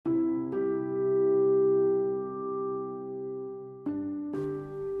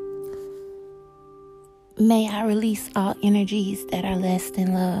May I release all energies that are less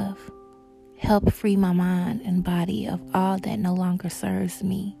than love. Help free my mind and body of all that no longer serves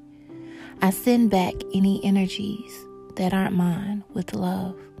me. I send back any energies that aren't mine with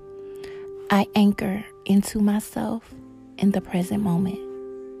love. I anchor into myself in the present moment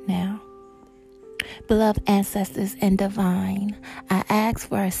now. Beloved ancestors and divine, I ask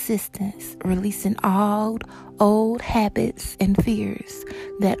for assistance, releasing all old habits and fears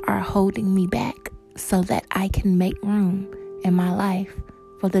that are holding me back so that I can make room in my life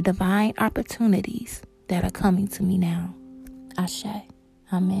for the divine opportunities that are coming to me now. Ashe.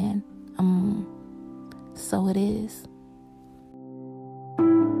 Amen. So it is.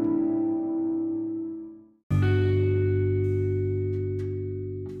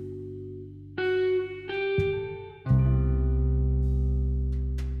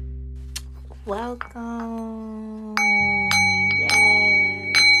 Welcome.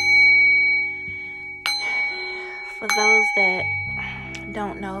 Yes. For those that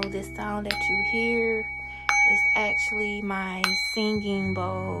don't know, this sound that you hear is actually my singing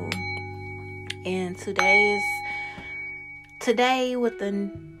bowl. And today with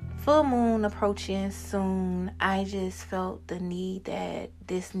the full moon approaching soon, I just felt the need that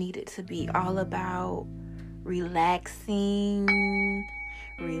this needed to be all about relaxing,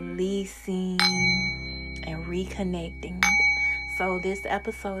 releasing, and reconnecting. So this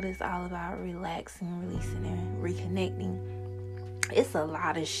episode is all about relaxing, releasing, and reconnecting. It's a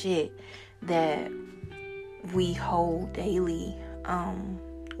lot of shit that we hold daily,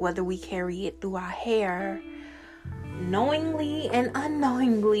 whether we carry it through our hair, knowingly and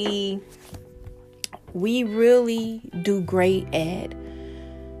unknowingly. We really do great at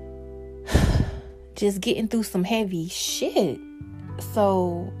just getting through some heavy shit.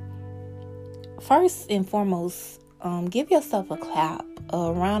 So first and foremost, give yourself a clap,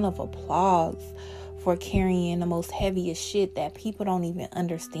 a round of applause for carrying the most heaviest shit that people don't even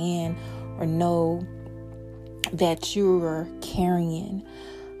understand or know that you're carrying.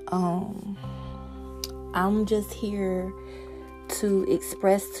 I'm just here to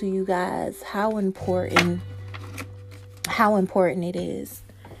express to you guys how important it is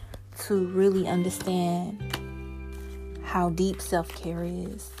to really understand how deep self-care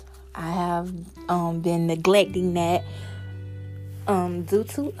is. I have been neglecting that due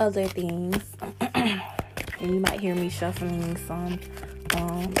to other things. And you might hear me shuffling some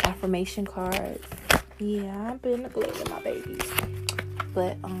affirmation cards. Yeah, I've been neglecting my babies.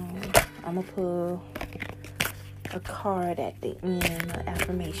 But I'm gonna pull a card at the end, an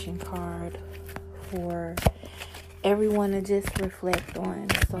affirmation card for everyone to just reflect on.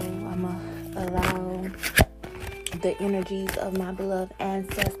 So I'm gonna allow the energies of my beloved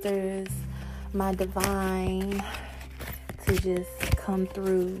ancestors, my divine, to just come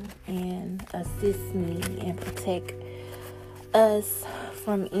through and assist me and protect us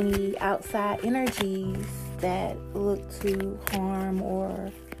from any outside energies that look to harm or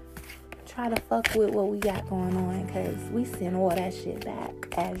try to fuck with what we got going on, because we send all that shit back,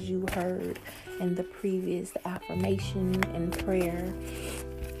 as you heard in the previous affirmation and prayer.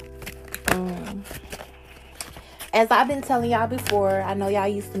 As I've been telling y'all before, I know y'all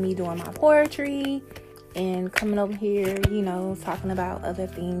used to me doing my poetry and coming over here, talking about other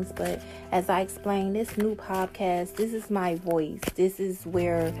things. But as I explained, this new podcast, this is my voice. This is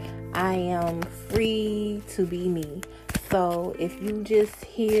where I am free to be me. So if you just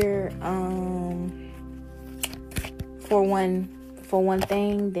hear for one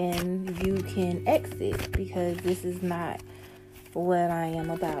thing, then you can exit, because this is not what I am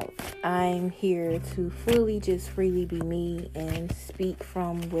about. I'm here to fully just freely be me and speak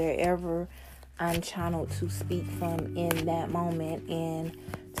from wherever I'm channeled to speak from in that moment. And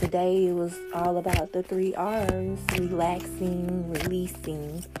today it was all about the 3 R's: relaxing,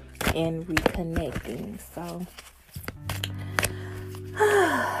 releasing, and reconnecting. So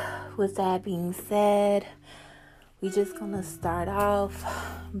with that being said, we just gonna start off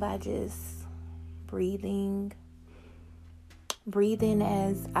by just breathing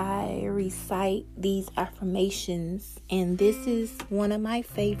as I recite these affirmations. And this is one of my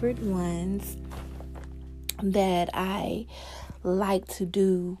favorite ones that I like to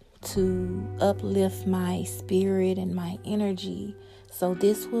do to uplift my spirit and my energy. So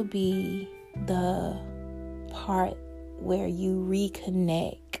this will be the part where you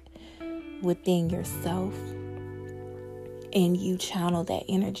reconnect within yourself and you channel that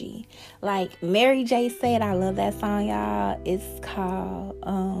energy. Like Mary J said, I love that song, y'all. It's called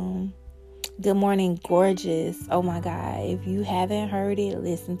Good Morning Gorgeous. Oh my God. If you haven't heard it,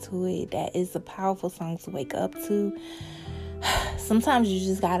 listen to it. That is a powerful song to wake up to. sometimes you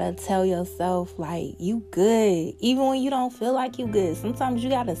just gotta tell yourself, like, you good. Even when you don't feel like you good. Sometimes you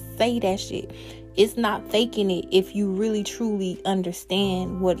gotta say that shit. It's not faking it if you really truly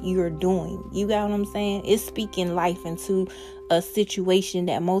understand what you're doing. You got what I'm saying? It's speaking life into a situation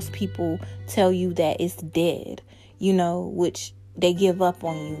that most people tell you that it's dead, which they give up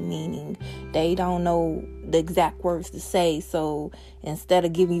on you, meaning they don't know the exact words to say. So instead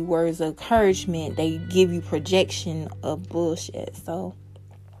of giving you words of encouragement, they give you projection of bullshit. So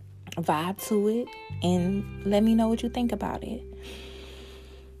vibe to it and let me know what you think about it.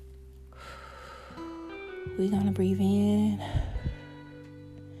 We're going to breathe in.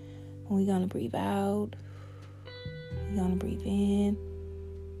 We're going to breathe out. We're going to breathe in.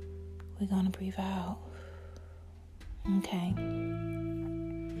 We're going to breathe out. Okay.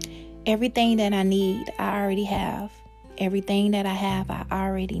 Everything that I need, I already have. Everything that I have, I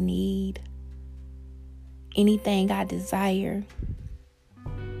already need. Anything I desire,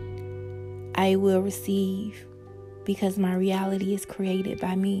 I will receive, because my reality is created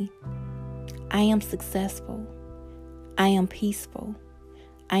by me. I am successful. I am peaceful.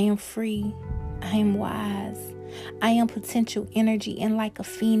 I am free. I am wise. I am potential energy, and like a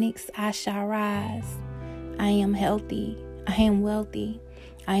phoenix, I shall rise. I am healthy. I am wealthy.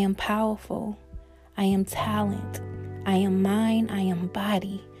 I am powerful. I am talent. I am mind. I am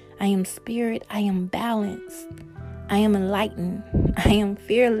body. I am spirit. I am balanced. I am enlightened. I am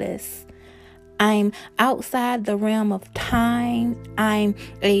fearless. I'm outside the realm of time. I'm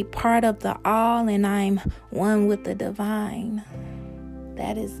a part of the all, and I'm one with the divine.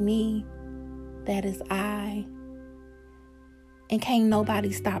 That is me. That is I. And can't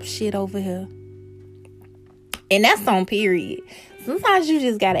nobody stop shit over here. And that's on period. Sometimes you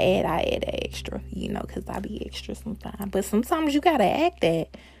just gotta add the extra, because I be extra sometimes. But sometimes you gotta act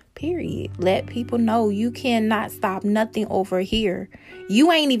that. Period. Let people know you cannot stop nothing over here. You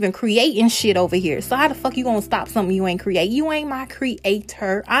ain't even creating shit over here. So how the fuck you gonna stop something you ain't create? You ain't my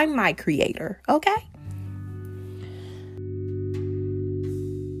creator. I'm my creator. Okay?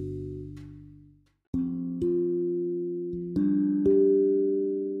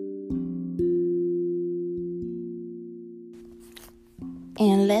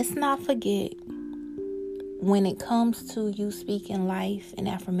 And let's not forget, when it comes to you speaking life and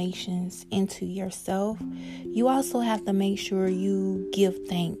affirmations into yourself, you also have to make sure you give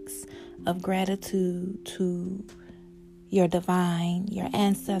thanks of gratitude to your divine, your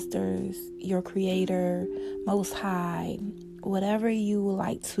ancestors, your creator, most high, whatever you would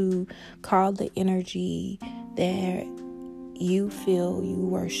like to call the energy that you feel you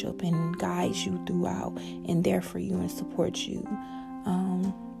worship and guides you throughout and there for you and supports you.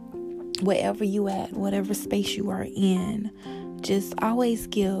 Wherever you at, whatever space you are in, just always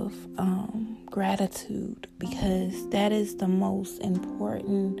give gratitude, because that is the most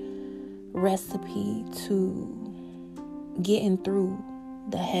important recipe to getting through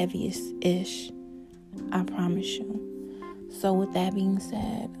the heaviest ish. I promise you. So with that being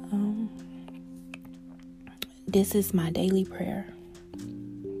said, this is my daily prayer.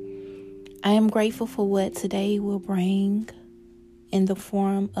 I am grateful for what today will bring in the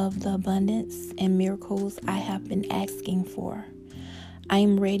form of the abundance and miracles I have been asking for. I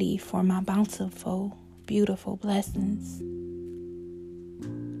am ready for my bountiful, beautiful blessings.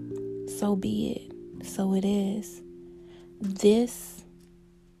 So be it. So it is. This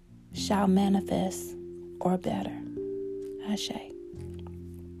shall manifest, or better. Ashe.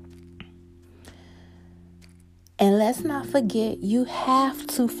 And let's not forget, you have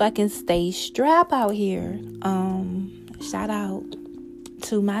to fucking stay strapped out here. Shout out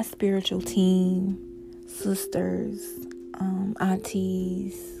to my spiritual team, sisters,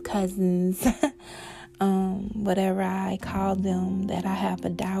 aunties, cousins, whatever I call them, that I have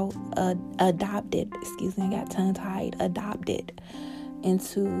adopted, I got tongue-tied, adopted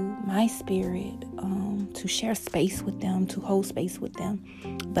into my spirit, to share space with them, to hold space with them.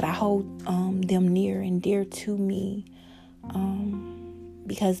 But I hold them near and dear to me,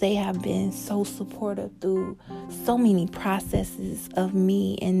 because they have been so supportive through so many processes of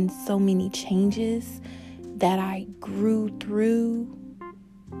me and so many changes that I grew through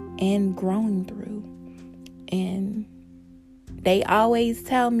and grown through. And they always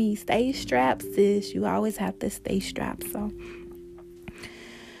tell me, stay strapped, sis. You always have to stay strapped. So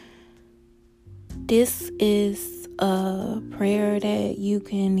this is a prayer that you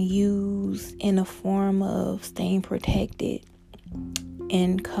can use in a form of staying protected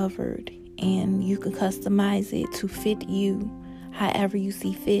and covered, and you can customize it to fit you however you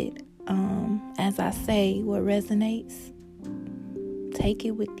see fit. As I say, what resonates, take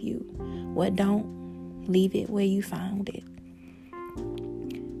it with you. What don't, leave it where you found it.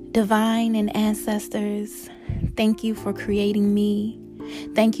 Divine and ancestors, thank you for creating me.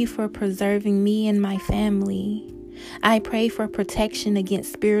 Thank you for preserving me and my family. I pray for protection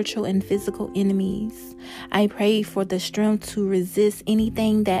against spiritual and physical enemies. I pray for the strength to resist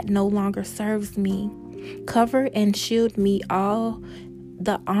anything that no longer serves me. Cover and shield me all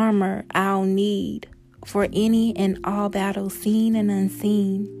the armor I'll need for any and all battles seen and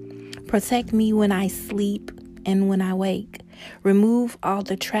unseen. Protect me when I sleep and when I wake. Remove all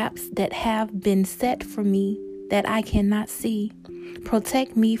the traps that have been set for me that I cannot see.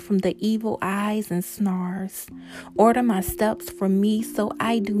 Protect me from the evil eyes and snars. Order my steps for me so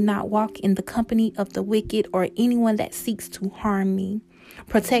I do not walk in the company of the wicked or anyone that seeks to harm me.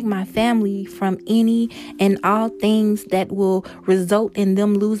 Protect my family from any and all things that will result in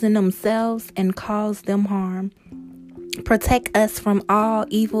them losing themselves and cause them harm. Protect us from all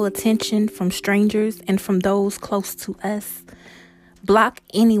evil attention from strangers and from those close to us. Block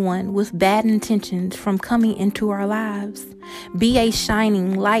anyone with bad intentions from coming into our lives. Be a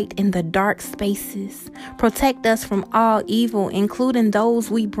shining light in the dark spaces. Protect us from all evil, including those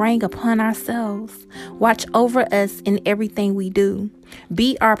we bring upon ourselves. Watch over us in everything we do.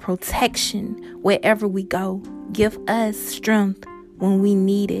 Be our protection wherever we go. Give us strength when we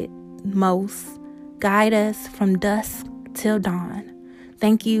need it most. Guide us from dusk till dawn.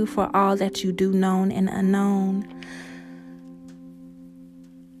 Thank you for all that you do, known and unknown.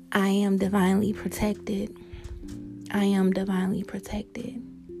 I am divinely protected. I am divinely protected.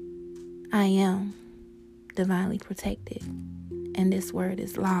 I am divinely protected. And this word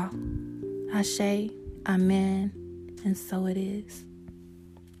is law. Ashe, amen, and so it is.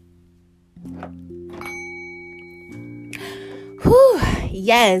 Whew,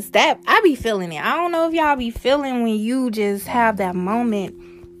 yes, that I be feeling it. I don't know if y'all be feeling when you just have that moment.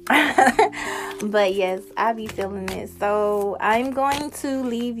 But yes, I be feeling it. So I'm going to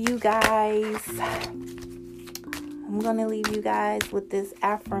leave you guys. I'm going to leave you guys with this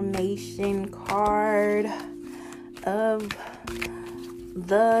affirmation card of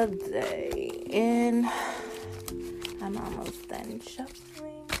the day. And I'm almost done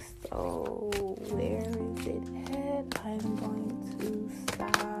shuffling. So where is it at? I'm going to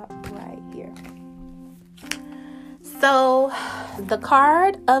stop right here. So the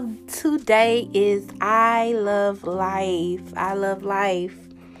card of today is I love life. I love life.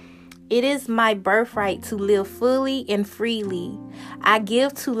 It is my birthright to live fully and freely. I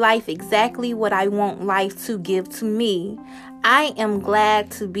give to life exactly what I want life to give to me. I am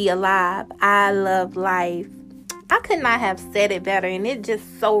glad to be alive. I love life. I could not have said it better, and it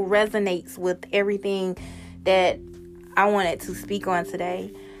just so resonates with everything that I wanted to speak on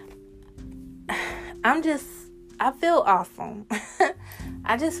today. I feel awesome.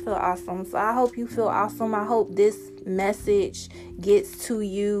 I just feel awesome. So I hope you feel awesome. I hope this message gets to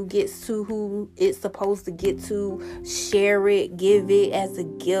you, gets to who it's supposed to get to. Share it, give it as a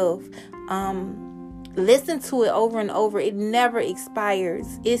gift. Listen to it over and over. It never expires.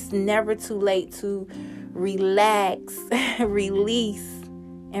 It's never too late to relax, release,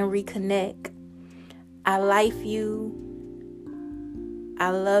 and reconnect. I like you.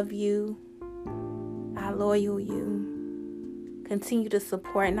 I love you. I loyal you. Continue to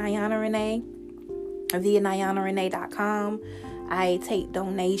support Nayana Renee via NayanaRenee.com. I take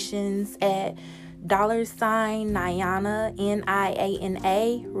donations at $Nayana,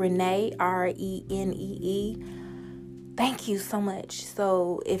 Niana, Renee, Renee. Thank you so much.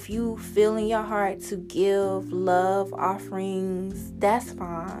 So if you feel in your heart to give love offerings, that's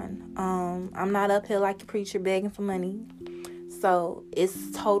fine. I'm not up here like a preacher begging for money. So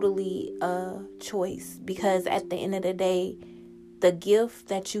it's totally a choice, because at the end of the day, the gift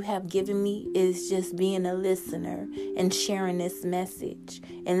that you have given me is just being a listener and sharing this message.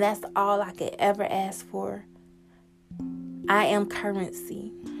 And that's all I could ever ask for. I am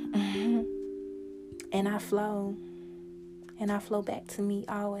currency. And I flow. And I flow back to me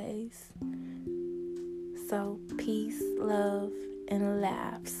always. So peace, love, and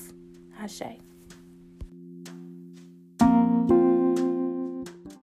laughs. Ashe.